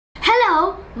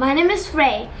my name is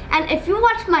Ray, and if you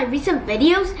watch my recent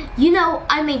videos, you know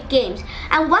I make games.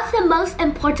 And what's the most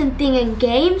important thing in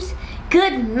games?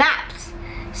 Good maps.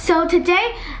 So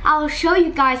today, I'll show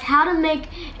you guys how to make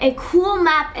a cool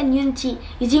map in Unity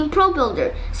using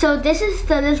ProBuilder. So this is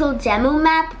the little demo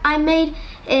map I made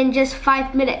in just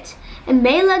 5 minutes. It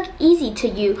may look easy to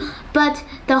you, but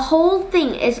the whole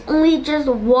thing is only just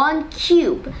one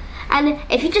cube. And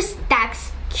if you just stack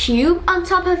cube on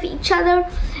top of each other,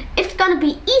 it's gonna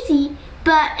be easy,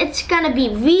 but it's gonna be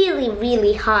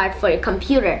really hard for your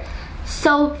computer.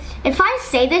 So if I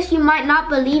say this, you might not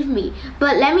believe me,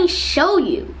 but let me show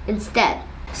you instead.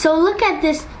 So look at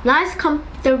this nice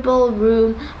comfortable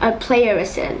room our player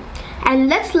is in, and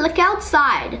let's look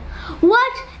outside.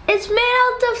 What? It's made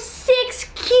out of 6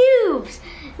 cubes.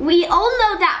 We all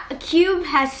know that a cube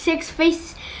has 6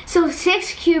 faces, so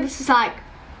 6 cubes is like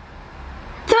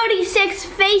 36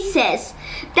 faces.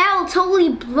 That will totally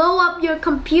blow up your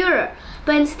computer.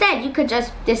 But instead, you could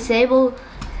just disable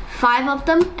 5 of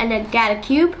them and then get a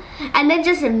cube, and then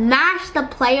just mash the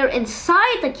player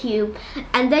inside the cube,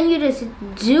 and then you just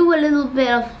do a little bit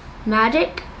of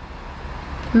magic.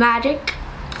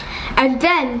 And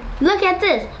then look at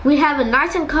this. We have a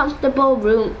nice and comfortable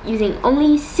room using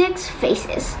only 6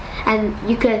 faces. And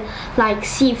you could like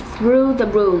see through the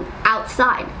room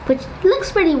outside, which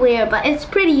looks pretty weird, but it's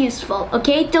pretty useful,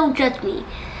 okay? Don't judge me.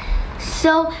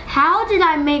 So how did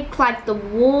I make like the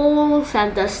walls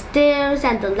and the stairs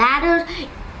and the ladders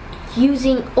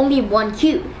using only one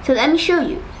cube? So let me show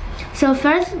you. So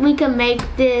first we can make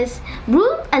this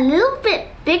room a little bit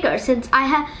bigger, since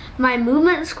my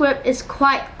movement script is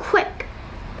quite quick,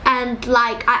 and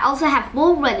like I also have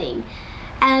wall running,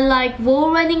 and like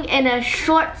wall running in a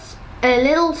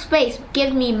little space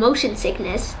gives me motion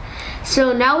sickness.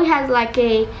 So now we have like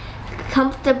a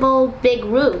comfortable big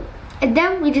room, and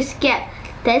then we just get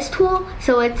this tool.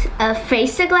 So it's a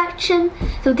face selection.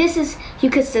 So this is,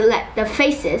 you could select the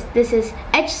faces. This is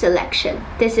edge selection.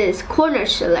 This is corner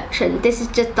selection. This is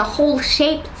just the whole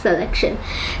shape selection.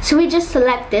 So we just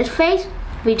select this face.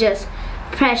 We just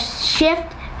press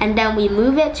shift, and then we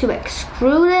move it to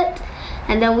extrude it.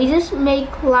 And then we just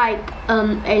make like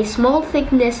a small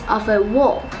thickness of a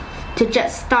wall to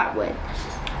just start with.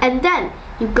 And then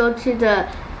you go to the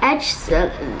edge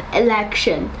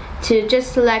selection to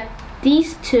just select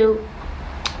these 3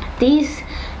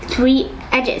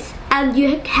 edges. And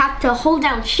you have to hold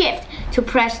down shift to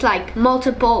press like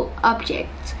multiple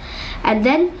objects. And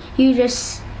then you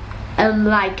just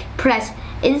like press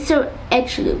insert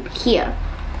edge loop here.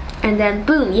 And then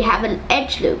boom, you have an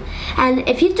edge loop. And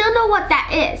if you don't know what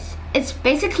that is, it's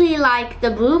basically like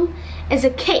the room is a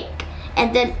cake,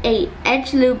 and then a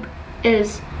edge loop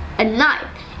is a knife.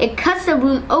 It cuts the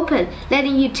room open,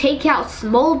 letting you take out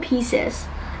small pieces,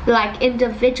 like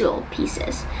individual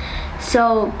pieces.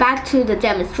 So back to the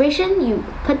demonstration, you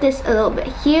put this a little bit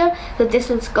here, so this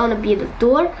one's gonna be the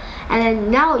door. And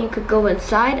then now you could go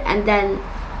inside and then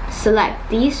select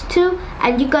these 2,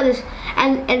 and you gotta,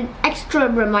 and an extra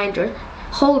reminder,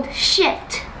 hold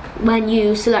shift when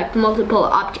you select multiple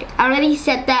objects. I already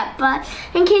said that, but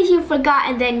in case you forgot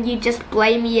and then you just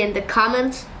blame me in the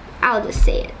comments, I'll just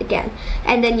say it again.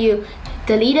 And then you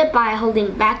delete it by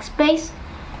holding backspace,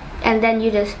 and then you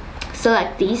just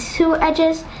select these 2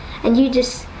 edges, and you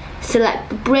just select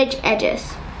the bridge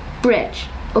edges. Bridge.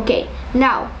 Okay,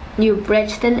 now you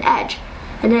bridged an edge.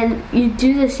 And then you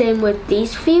do the same with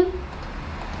these few.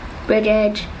 Bridge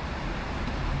edge.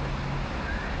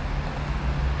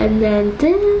 And then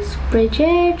this bridge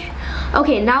edge.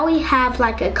 Okay, now we have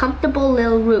like a comfortable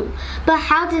little room. But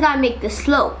how did I make the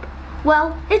slope?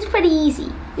 Well, it's pretty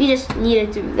easy. You just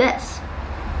need to do this.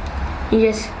 You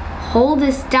just hold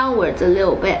this downwards a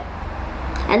little bit.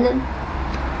 And then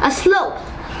a slope.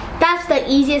 That's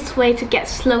the easiest way to get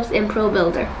slopes in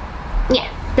ProBuilder.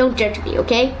 Yeah, don't judge me,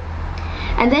 okay?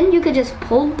 And then you could just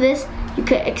pull this, you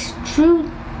could extrude,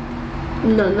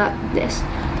 no, not this.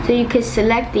 So you could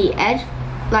select the edge,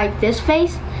 like this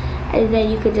face, and then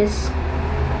you could just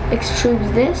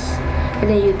extrude this, and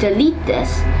then you delete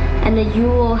this, and then you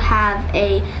will have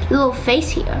a little face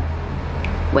here.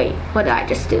 Wait, what did I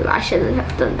just do? I shouldn't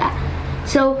have done that.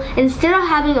 So instead of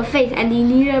having a face and you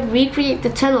need to recreate the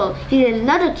tunnel in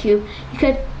another cube, you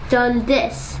could have done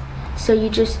this. So you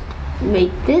just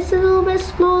make this a little bit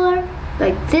smaller,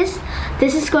 like this.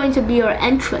 This is going to be your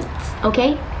entrance,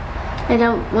 okay? And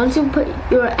then once you put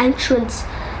your entrance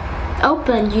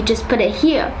open, you just put it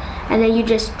here, and then you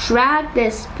just drag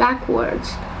this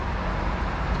backwards.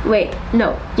 Wait,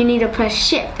 no, you need to press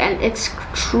shift and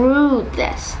extrude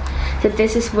this. So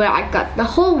this is where I got the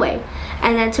hallway.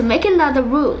 And then to make another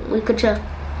room, we could just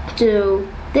do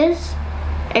this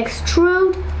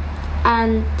extrude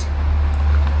and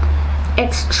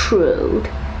extrude.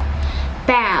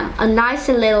 Bam, a nice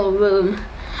little room.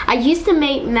 I used to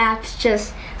make maps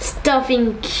just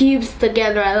stuffing cubes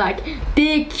together, like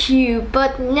big cube,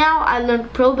 but now I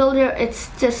learned ProBuilder, it's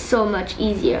just so much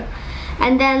easier.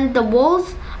 And then the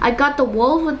walls, I got the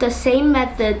walls with the same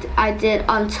method I did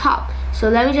on top. So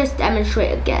let me just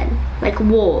demonstrate again, like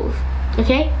walls,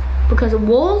 okay? Because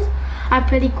walls are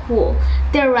pretty cool.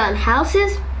 They're around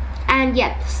houses and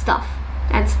stuff.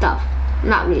 I'm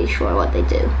not really sure what they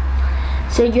do.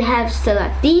 So you have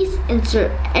select these,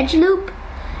 insert edge loop,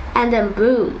 and then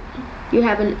boom, you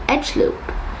have an edge loop.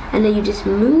 And then you just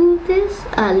move this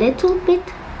a little bit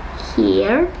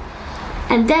here,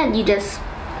 and then you just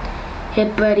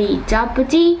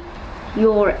hippity-doppity,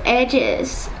 your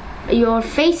edges, your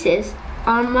faces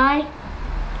are my,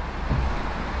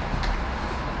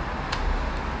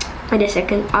 wait a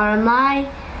second, are my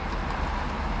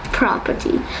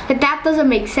property. But that doesn't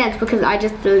make sense because I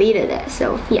just deleted it,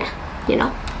 so yeah, you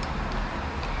know.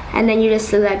 And then you just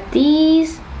select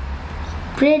these,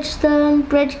 bridge them,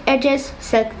 bridge edges,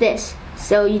 select this.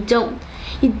 So you don't,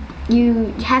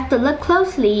 you have to look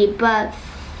closely, but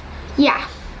yeah,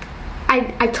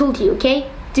 I told you, okay?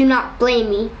 Do not blame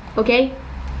me, okay?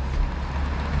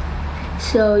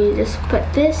 So you just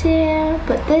put this here,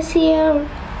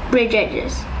 bridge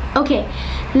edges. Okay,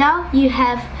 now you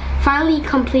have finally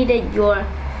completed your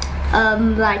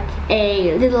like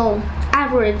a little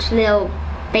average little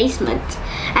basement.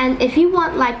 And if you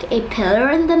want like a pillar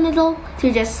in the middle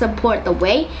to just support the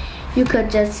weight, you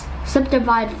could just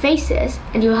subdivide faces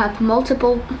and you have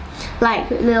multiple like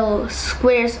little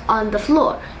squares on the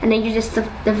floor, and then you just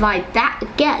divide that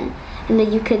again, and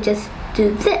then you could just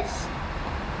do this.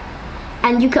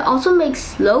 And you could also make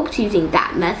slopes using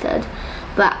that method,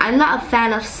 but I'm not a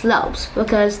fan of slopes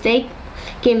because they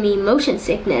give me motion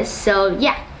sickness. So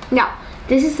yeah, now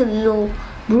this is a little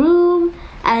room,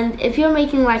 and if you're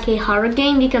making like a horror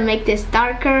game, you can make this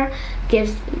darker,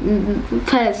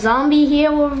 put a zombie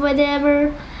here or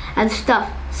whatever and stuff.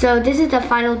 So this is the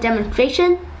final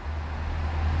demonstration.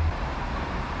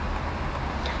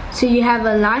 So you have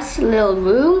a nice little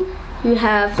room, you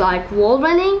have like wall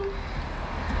running,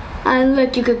 and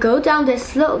look, you could go down the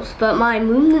slopes, but my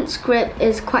movement script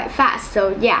is quite fast,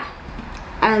 so yeah.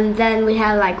 And then we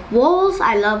have like walls,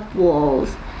 I love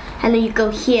walls. And then you go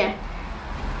here,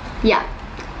 yeah.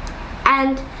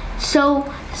 And so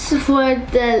for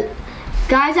the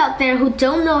guys out there who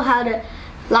don't know how to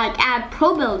like add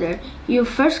ProBuilder, you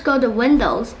first go to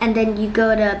Windows and then you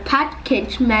go to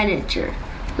Package Manager,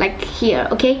 like here,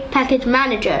 okay? Package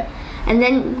Manager. And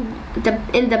then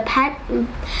in the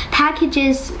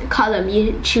packages column,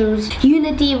 you choose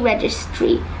Unity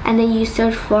Registry, and then you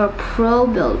search for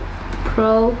ProBuilder.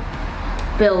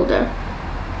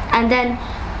 And then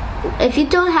if you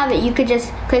don't have it, you could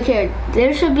just click here.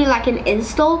 There should be like an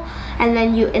install, and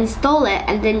then you install it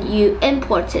and then you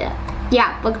import it.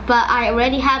 Yeah, but I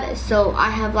already have it, so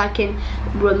I have like a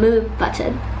remove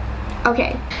button.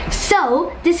 Okay,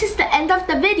 so this is the end of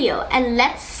the video, and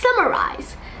let's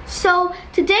summarize. So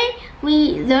today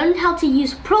we learned how to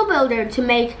use ProBuilder to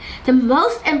make the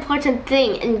most important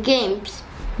thing in games,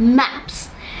 maps.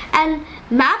 And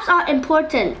maps are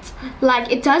important. Like,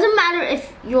 it doesn't matter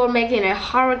if you're making a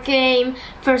horror game,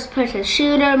 first-person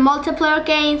shooter, multiplayer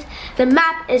games, the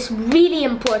map is really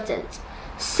important.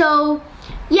 So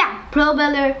yeah,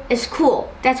 ProBuilder is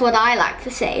cool. That's what I like to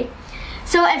say.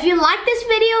 So if you like this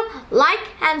video, like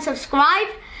and subscribe.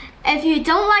 If you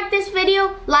don't like this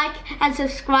video, like and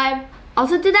subscribe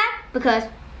also to that, because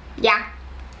yeah,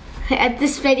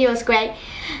 this video is great.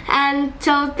 And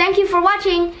so thank you for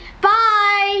watching.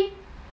 Bye!